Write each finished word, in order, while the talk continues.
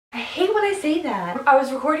say that? I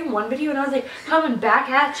was recording one video and I was like coming back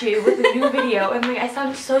at you with a new video and like I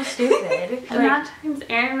sound so stupid. And that time's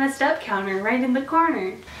Erin messed up counter right in the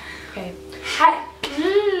corner. Okay. Hi.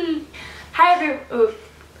 Hi everyone. Oh.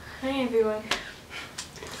 Hi everyone.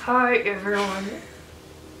 Hi everyone.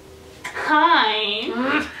 Hi.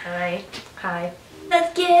 Hi. Hi.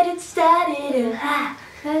 Let's get it started and high.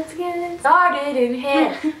 Let's get it started in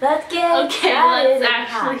here. Let's get it started. Okay, let's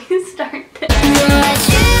actually start this.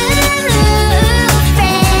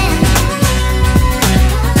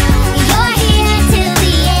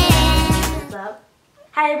 What's up?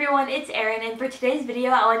 Hi everyone, it's Erin, and for today's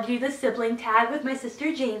video I want to do the sibling tag with my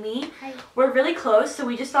sister Jamie. Hi. We're really close, so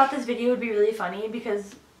we just thought this video would be really funny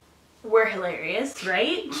because we're hilarious,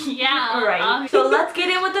 right? Yeah. Alright, so let's get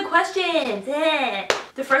in with the questions.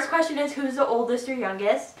 The first question is, who's the oldest or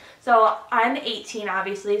youngest? So I'm 18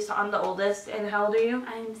 obviously, so I'm the oldest. And how old are you?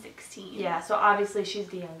 I'm 16. Yeah, so obviously she's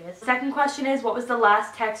the youngest. Second question is, what was the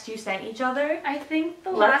last text you sent each other? I think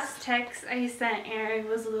the last text I sent Erin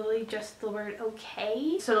was literally just the word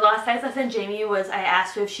okay. So the last text I sent Jamie was, I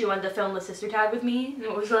asked her if she wanted to film the sister tag with me. And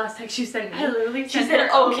what was the last text you sent me? I literally she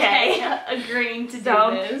said okay. Agreeing to do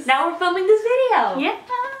this. Now we're filming this video. Yeah.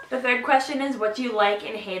 The third question is, what do you like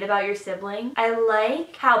and hate about your sibling? I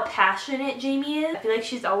like how passionate Jamie is. I feel like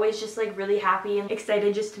she's always just like really happy and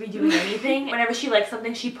excited just to be doing anything. Whenever she likes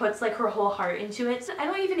something, she puts like her whole heart into it. So I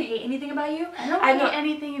don't even hate anything about you. I don't hate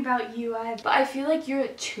anything about you either. But I feel like you're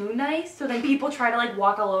too nice, so then people try to like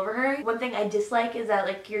walk all over her. One thing I dislike is that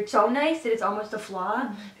like you're so nice that it's almost a flaw.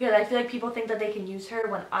 Because I feel like people think that they can use her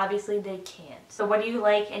when obviously they can't. So what do you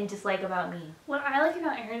like and dislike about me? What I like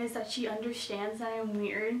about Erin is that she understands that I'm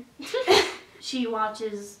weird. She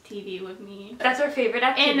watches TV with me. That's her favorite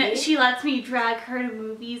activity. And she lets me drag her to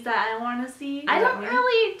movies that I want to see. I don't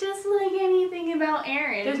really dislike anything about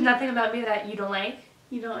Erin. There's nothing about me that you don't like?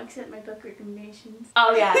 You don't accept my book recommendations.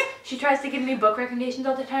 Oh yeah, she tries to give me book recommendations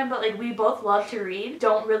all the time, but like we both love to read.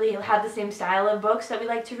 Don't really have the same style of books that we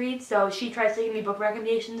like to read, so she tries to give me book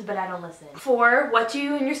recommendations, but I don't listen. 4, what do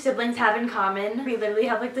you and your siblings have in common? We literally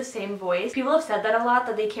have like the same voice. People have said that a lot,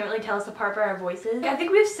 that they can't really tell us apart by our voices. I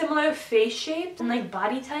think we have similar face shapes and like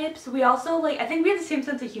body types. We also like, I think we have the same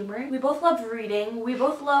sense of humor. We both love reading. We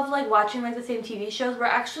both love like watching like the same TV shows. We're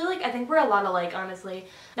actually like, I think we're a lot alike, honestly.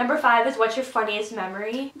 Number 5 is, what's your funniest memory?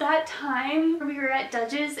 That time we were at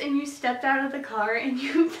Dutch's and you stepped out of the car and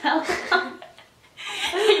you fell down.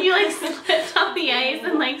 And you like slipped on the ice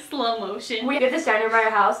in like slow motion. We had this diner by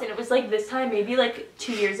our house and it was like this time maybe like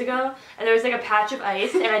 2 years ago, and there was like a patch of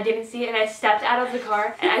ice and I didn't see it and I stepped out of the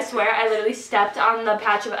car and I swear I literally stepped on the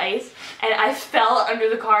patch of ice and I fell under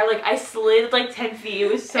the car. Like I slid like 10 feet.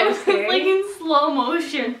 It was so scary. It was like in slow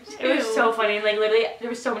motion too. It was so funny. Like literally there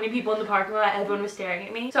were so many people in the parking lot. Everyone was staring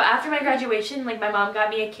at me. So after my graduation, like my mom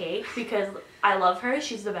got me a cake because I love her.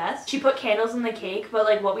 She's the best. She put candles in the cake, but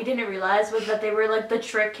like what we didn't realize was that they were like the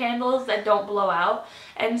trick candles that don't blow out.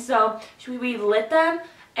 And so we lit them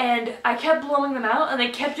and I kept blowing them out and they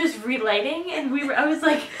kept just relighting, and I was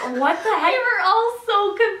like, what the heck? We were all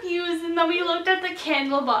so confused, and then we looked at the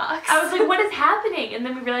candle box. I was like, what is happening? And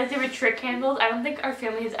then we realized they were trick candles. I don't think our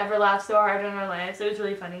family has ever laughed so hard in our lives. It was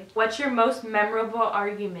really funny. What's your most memorable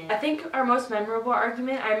argument? I think our most memorable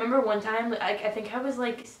argument, I remember one time, I think I was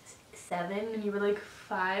like 7 and you were like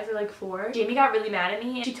 5 or like 4. Jamie got really mad at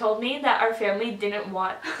me and she told me that our family didn't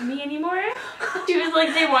want me anymore. She was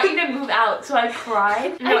like, they want you to move out. So I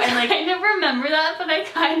cried. No, and like, I never remember that, but I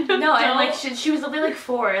kind of no, don't. and like she was only like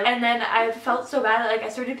 4, and then I felt so bad that like I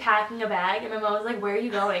started packing a bag and my mom was like, where are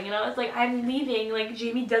you going? And I was like, I'm leaving. Like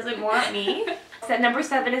Jamie doesn't want me. Number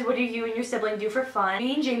 7 is, what do you and your sibling do for fun?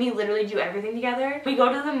 Me and Jamie literally do everything together. We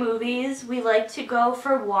go to the movies. We like to go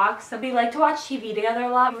for walks. We like to watch TV together a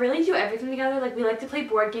lot. We really do everything together. Like we like to play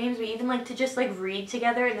board games. We even like to just like read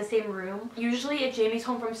together in the same room. Usually if Jamie's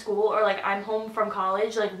home from school or like I'm home from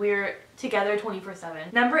college, like we're together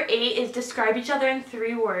 24/7. Number 8 is, describe each other in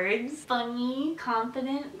 3 words. Funny,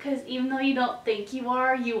 confident, because even though you don't think you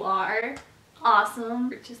are, you are.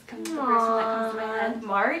 Awesome. It just comes the person that comes to my head.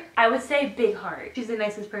 Smart. I would say big heart. She's the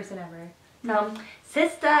nicest person ever.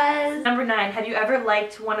 Sisters. Number 9, have you ever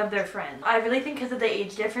liked one of their friends? I really think because of the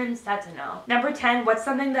age difference, that's a no. Number 10, what's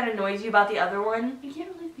something that annoys you about the other one? I can't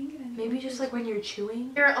really think of it. Maybe just like when you're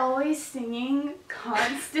chewing. You're always singing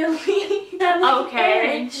constantly. I'm like, okay.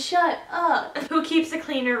 Erin, shut up. Who keeps a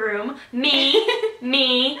cleaner room? Me.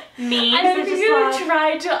 Me. I don't think you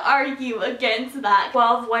try to argue against that.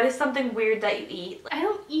 12, what is something weird that you eat? I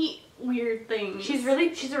don't eat weird things. She's a really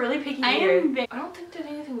picky eater. I don't think there's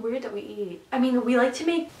anything weird that we eat. I mean, we like to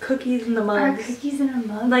make cookies in the mugs. Are cookies in a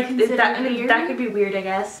mug? Like that. I mean, that could be weird, I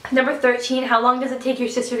guess. Number 13. How long does it take your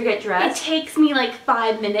sister to get dressed? It takes me like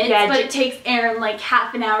 5 minutes, yeah, but it takes Erin like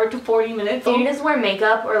half an hour to 40 minutes. Jamie doesn't wear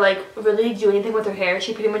makeup or like really do anything with her hair.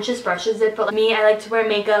 She pretty much just brushes it. But like, me, I like to wear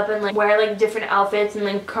makeup and like wear like different outfits and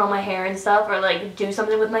like curl my hair and stuff, or like do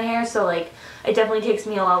something with my hair. So like it definitely takes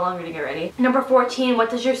me a lot longer to get ready. Number 14, what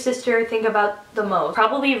does your sister think about the most?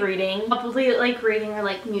 Probably reading. Probably like reading or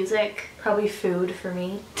like music. Probably food for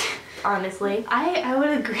me. Honestly. I would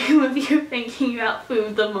agree with you thinking about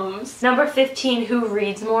food the most. Number 15, who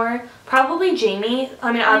reads more? Probably Jamie.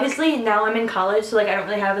 I mean, obviously now I'm in college, so like I don't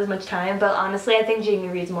really have as much time, but honestly I think Jamie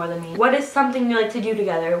reads more than me. What is something you like to do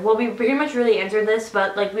together? Well, we pretty much really answered this,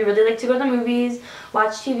 but like we really like to go to the movies,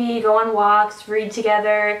 watch TV, go on walks, read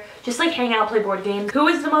together, just like hang out, play board games. Who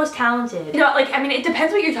is the most talented? You know, like, I mean, it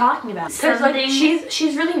depends what you're talking about. Because like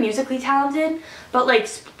she's really musically talented, but like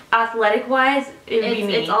athletic wise, it would be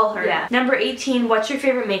me. It's all her. Yeah. Number 18, what's your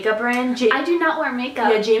favorite makeup brand? I do not wear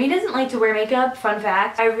makeup. Yeah, Jamie doesn't like to wear makeup. Fun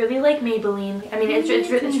fact. I really like Maybelline. I mean,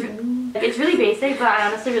 it's really basic, but I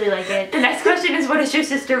honestly really like it. The next question is, what is your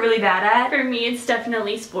sister really bad at? For me, it's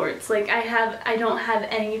definitely sports. Like I don't have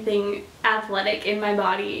anything athletic in my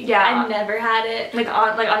body. Yeah. I've never had it. Like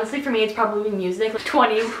honestly, for me, it's probably music.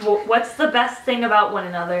 20, what's the best thing about one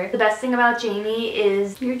another? The best thing about Jamie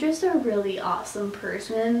is you're just a really awesome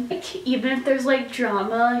person. Like, even if there's like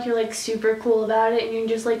drama, you're like super cool about it, and you're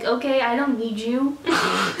just like, okay, I don't need you.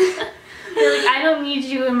 You're like, I don't need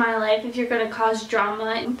you in my life if you're gonna cause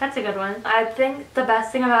drama. That's a good one. I think the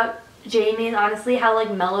best thing about Jamie is honestly how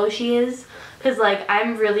like mellow she is. Cause like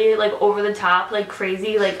I'm really like over the top, like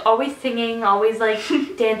crazy, like always singing, always like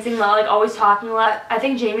dancing loud, like always talking a lot. I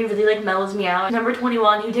think Jamie really like mellows me out. Number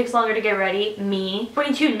 21, who takes longer to get ready? Me.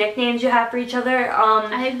 22, nicknames you have for each other?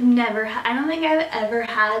 I don't think I've ever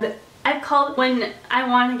had. I've called when I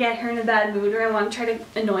want to get her in a bad mood or I want to try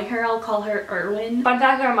to annoy her, I'll call her Erwin. Fun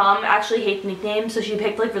fact, our mom actually hates nicknames, so she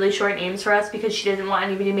picked like really short names for us because she doesn't want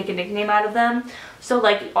anybody to make a nickname out of them. So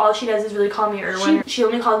like all she does is really call me Erwin. She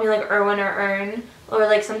only called me like Erwin or Ern. Or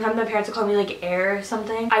like sometimes my parents will call me like Air or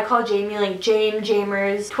something. I call Jamie like Jame,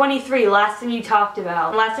 Jamers. 23, last thing you talked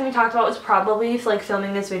about. The last thing we talked about was probably like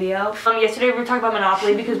filming this video. Yesterday we were talking about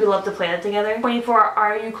Monopoly because we love to play that together. 24,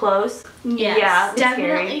 are you close? Yes. Yeah,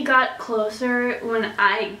 definitely scary. Got closer when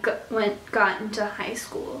I got into high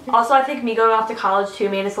school. Also, I think me going off to college too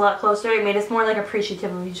made us a lot closer. It made us more like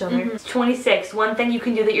appreciative of each other. 26, one thing you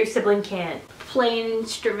can do that your sibling can't. Play an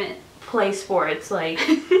instrument. Play sports, like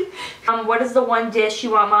what is the one dish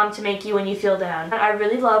you want mom to make you when you feel down? I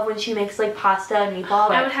really love when she makes like pasta and meatballs.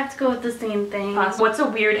 I would have to go with the same thing. What's a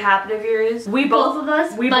weird habit of yours? Both of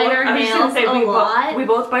us bite our nails a lot. We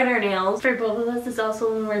both bite our nails. For both of us, it's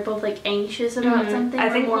also when we're both like anxious about something. I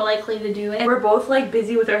think we're more likely to do it. We're both like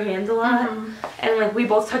busy with our hands a lot, and like we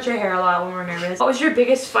both touch our hair a lot when we're nervous. What was your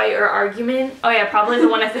biggest fight or argument? Oh yeah, probably the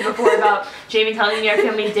one I said before about Jamie telling me our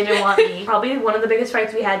family didn't want me. Probably one of the biggest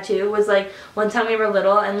fights we had too was like one time we were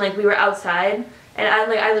little and like we were outside and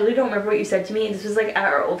I literally don't remember what you said to me. This was like at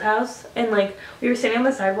our old house and like we were sitting on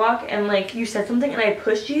the sidewalk and like you said something and I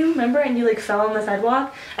pushed you, remember, and you like fell on the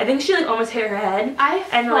sidewalk. I think she like almost hit her head. I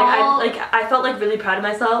felt like really proud of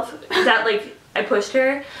myself that like I pushed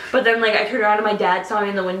her, but then like I turned around and my dad saw me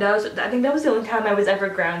in the window, so I think that was the only time I was ever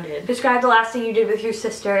grounded. Describe the last thing you did with your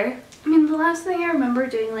sister. I mean, the last thing I remember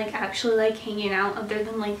doing, like actually like hanging out other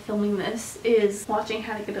than like filming this, is watching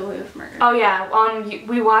How to Get Away with Murder. Oh yeah,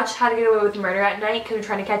 we watched How to Get Away with Murder at night because we're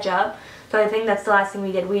trying to catch up. So I think that's the last thing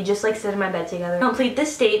we did. We just like sit in my bed together. Complete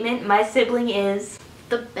this statement. My sibling is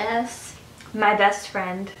the best. My best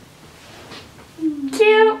friend.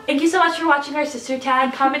 Cute! Thank you so much for watching our sister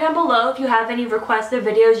tag. Comment down below if you have any requested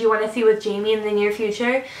videos you want to see with Jamie in the near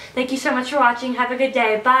future. Thank you so much for watching. Have a good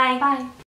day. Bye. Bye.